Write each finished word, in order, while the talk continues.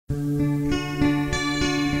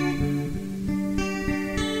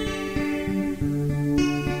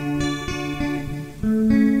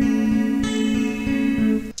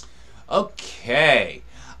Okay,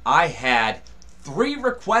 I had 3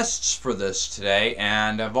 requests for this today,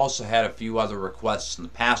 and I've also had a few other requests in the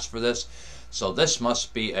past for this, so this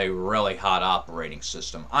must be a really hot operating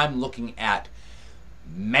system. I'm looking at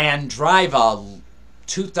Mandriva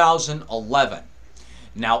 2011.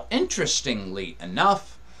 Now, interestingly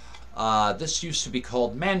enough, this used to be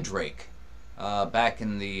called Mandrake back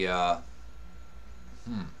in the, I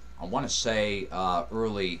want to say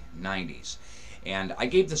early 90s. And I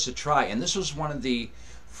gave this a try, and this was one of the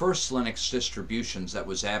first Linux distributions that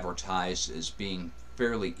was advertised as being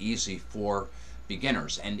fairly easy for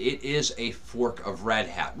beginners. And it is a fork of Red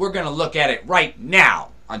Hat. We're going to look at it right now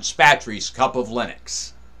on Spatry's Cup of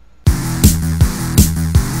Linux.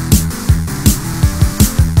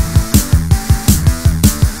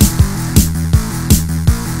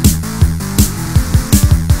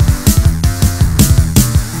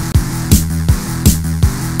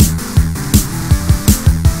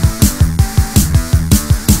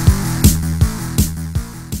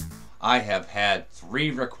 I have had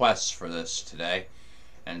 3 requests for this today,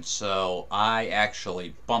 and so I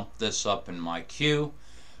actually bumped this up in my queue.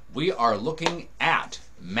 We are looking at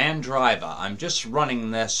Mandriva. I'm just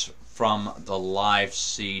running this from the live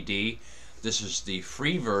CD. This is the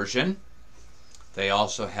free version. They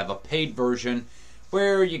also have a paid version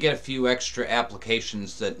where you get a few extra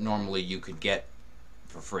applications that normally you could get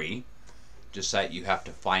for free, just that you have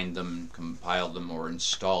to find them, compile them, or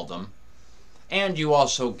install them. And you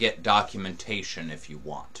also get documentation if you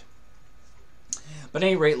want. But at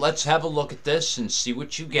any rate, let's have a look at this and see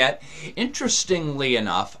what you get. Interestingly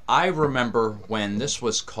enough, I remember when this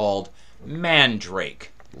was called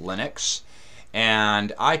Mandrake Linux,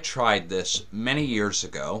 and I tried this many years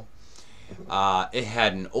ago. It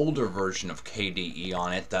had an older version of KDE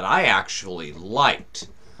on it that I actually liked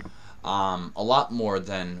a lot more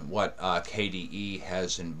than what KDE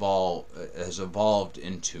has evolved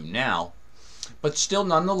into now. But still,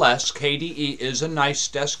 nonetheless, KDE is a nice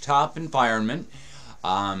desktop environment.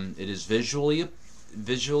 It is visually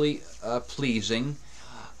pleasing.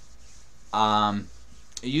 It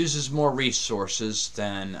uses more resources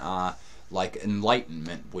than like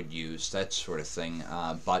Enlightenment would use, that sort of thing.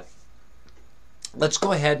 But let's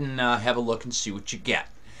go ahead and have a look and see what you get.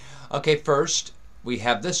 Okay, first we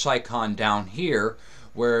have this icon down here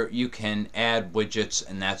where you can add widgets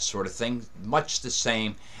and that sort of thing, much the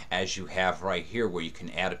same as you have right here, where you can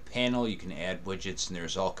add a panel, you can add widgets, and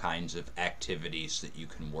there's all kinds of activities that you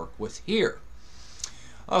can work with here.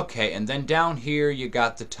 Okay, and then down here you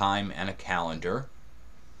got the time and a calendar,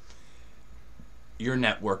 your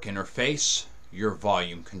network interface, your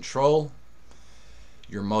volume control,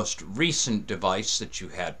 your most recent device that you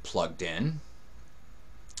had plugged in,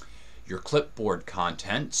 your clipboard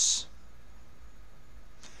contents,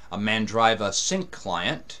 a Mandriva sync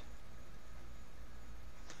client.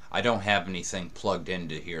 I don't have anything plugged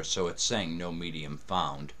into here, so it's saying no medium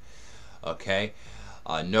found. Okay,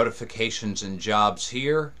 notifications and jobs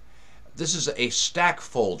here. This is a stack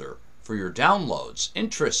folder for your downloads.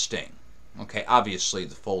 Interesting. Okay, obviously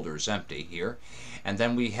the folder is empty here. And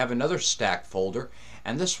then we have another stack folder,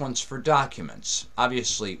 and this one's for documents.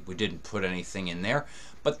 Obviously we didn't put anything in there,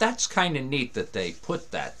 but that's kind of neat that they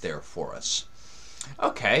put that there for us.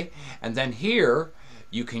 Okay, and then here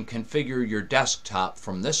you can configure your desktop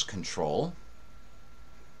from this control.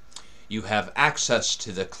 You have access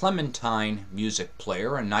to the Clementine music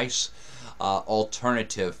player, a nice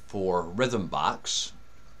alternative for Rhythmbox.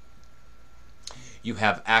 You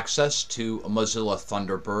have access to a Mozilla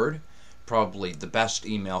Thunderbird, probably the best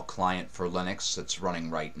email client for Linux that's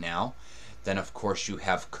running right now. Then of course you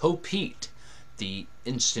have Copete, the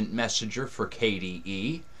instant messenger for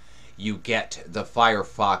KDE. You get the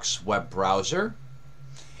Firefox web browser,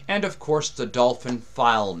 and of course the Dolphin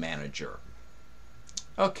file manager.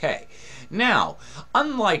 Okay, now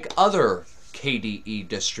unlike other KDE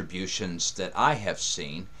distributions that I have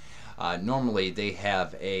seen, normally they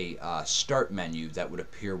have a start menu that would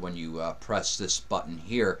appear when you press this button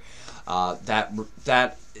here.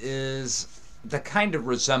 That kind of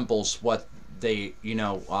resembles what they, in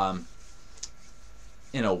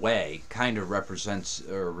a way, kind of represents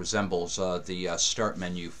or resembles the start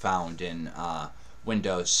menu found in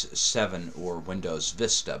Windows 7 or Windows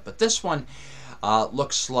Vista. But this one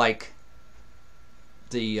looks like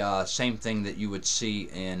the same thing that you would see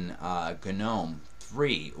in GNOME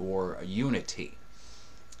 3 or Unity,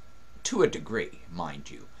 to a degree,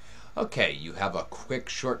 mind you. Okay, you have a quick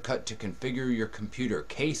shortcut to configure your computer.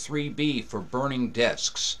 K3B for burning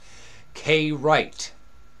disks. Kwrite,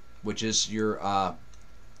 which is your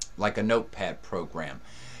like a notepad program.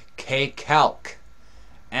 Kcalc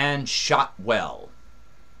and Shotwell.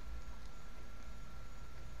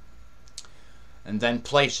 And then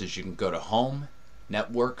places you can go to Home,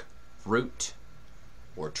 Network, Root,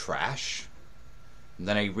 or Trash. And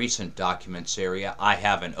then a Recent Documents area. I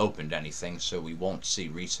haven't opened anything, so we won't see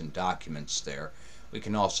recent documents there. We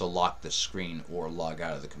can also lock the screen or log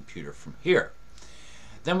out of the computer from here.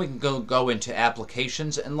 Then we can go into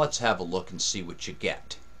Applications, and let's have a look and see what you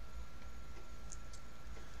get.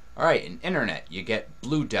 Alright, in Internet, you get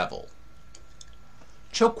Blue Devil,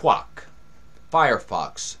 Chokwak,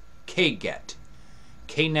 Firefox, Kget,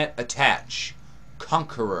 Knet Attach,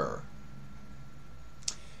 Conqueror,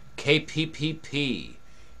 KPPP,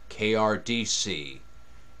 KRDC,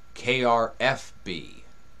 KRFB,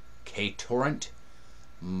 KTorrent,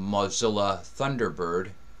 Mozilla Thunderbird,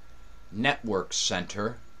 Network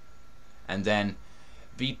Center, and then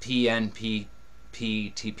VPNPTP.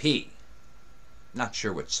 Not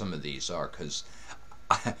sure what some of these are, because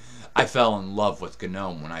I fell in love with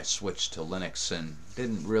GNOME when I switched to Linux and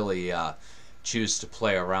didn't really choose to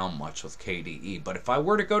play around much with KDE. But if I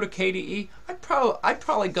were to go to KDE, I'd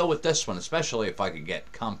probably go with this one, especially if I could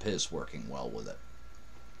get Compiz working well with it.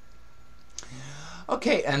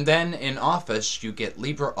 Okay, and then in Office, you get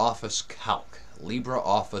LibreOffice Calc,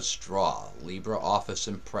 LibreOffice Draw, LibreOffice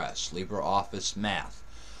Impress, LibreOffice Math,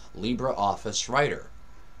 LibreOffice Writer,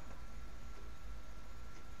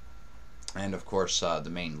 and of course the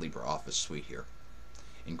main LibreOffice suite here.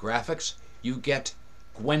 In Graphics, you get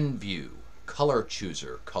GwenView, Color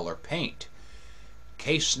Chooser, Color Paint,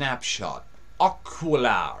 K-Snapshot,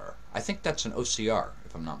 Ocular, I think that's an OCR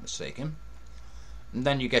if I'm not mistaken, and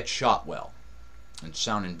then you get Shotwell. In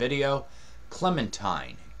Sound and Video,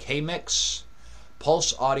 Clementine, K-Mix,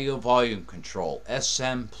 Pulse Audio Volume Control,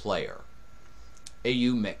 SM Player,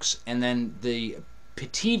 AU Mix, and then the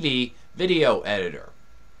TV Video Editor.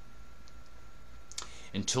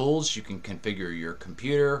 In Tools, you can configure your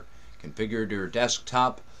computer, configure your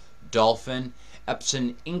desktop, Dolphin,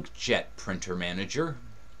 Epson Inkjet Printer Manager,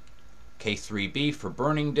 K3B for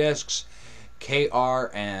burning disks,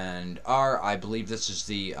 KR and R, I believe this is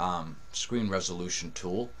the screen resolution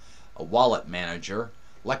tool, a Wallet Manager,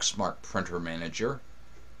 Lexmark Printer Manager,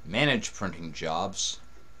 Manage Printing Jobs.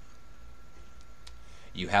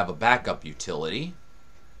 You have a backup utility,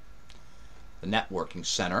 the Networking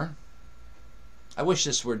Center. I wish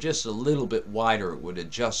this were just a little bit wider. It would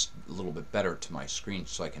adjust a little bit better to my screen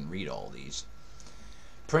so I can read all these.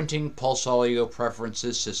 Printing, Pulse Audio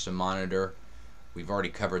Preferences, System Monitor. We've already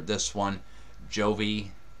covered this one. Jovi,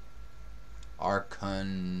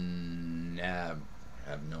 Arcon, I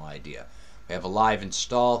have no idea. We have a live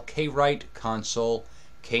install, Kwrite, Console,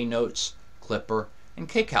 Knotes, Clipper, and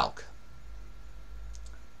Kcalc.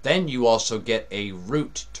 Then you also get a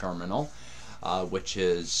root terminal, which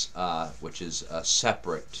is a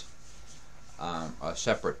separate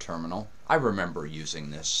terminal. I remember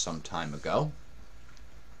using this some time ago.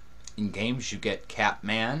 In games, you get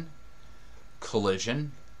Catman,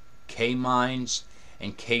 Collision, K-Mines,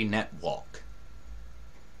 and K-Netwalk.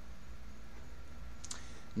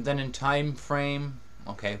 And then in time frame,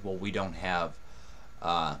 okay, well, we don't have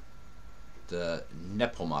the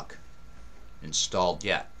Nepomuk installed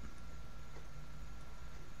yet.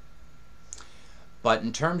 But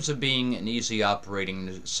in terms of being an easy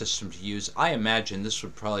operating system to use, I imagine this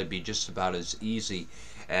would probably be just about as easy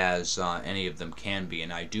as any of them can be.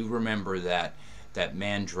 And I do remember that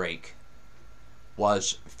Mandrake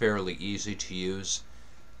was fairly easy to use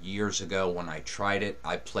years ago when I tried it.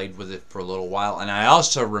 I played with it for a little while, and I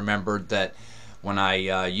also remembered that when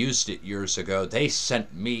I used it years ago, they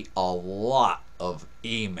sent me a lot of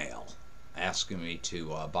email asking me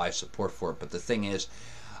to buy support for it. But the thing is,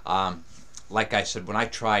 like I said, when I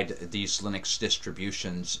tried these Linux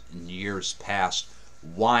distributions in years past,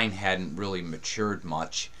 Wine hadn't really matured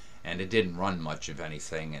much, and it didn't run much of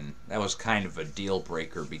anything, and that was kind of a deal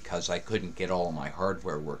breaker because I couldn't get all my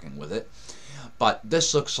hardware working with it. But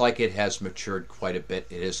this looks like it has matured quite a bit.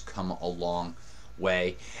 It has come a long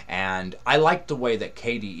way, and I like the way that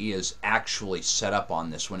KDE is actually set up on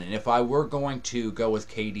this one. And if I were going to go with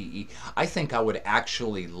KDE, I think I would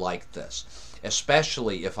actually like this,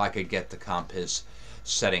 especially if I could get the Compiz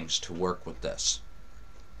settings to work with this.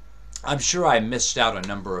 I'm sure I missed out a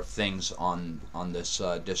number of things on this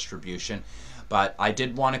distribution, but I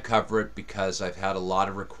did want to cover it because I've had a lot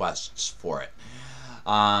of requests for it.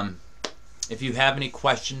 If you have any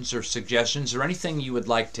questions or suggestions or anything you would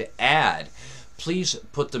like to add, please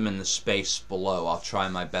put them in the space below. I'll try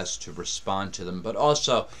my best to respond to them. But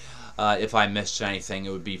also, if I missed anything, it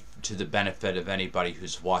would be to the benefit of anybody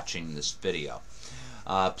who's watching this video.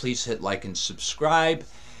 Please hit like and subscribe,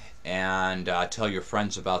 and tell your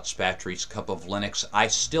friends about Spatry's Cup of Linux. I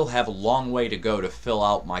still have a long way to go to fill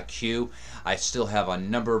out my queue. I still have a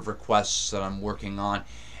number of requests that I'm working on,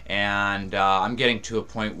 and I'm getting to a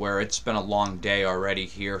point where it's been a long day already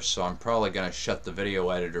here, so I'm probably going to shut the video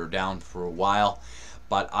editor down for a while.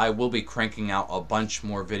 But I will be cranking out a bunch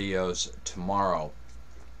more videos tomorrow,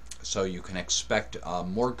 so you can expect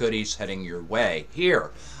more goodies heading your way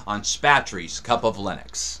here on Spatry's Cup of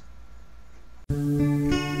Linux.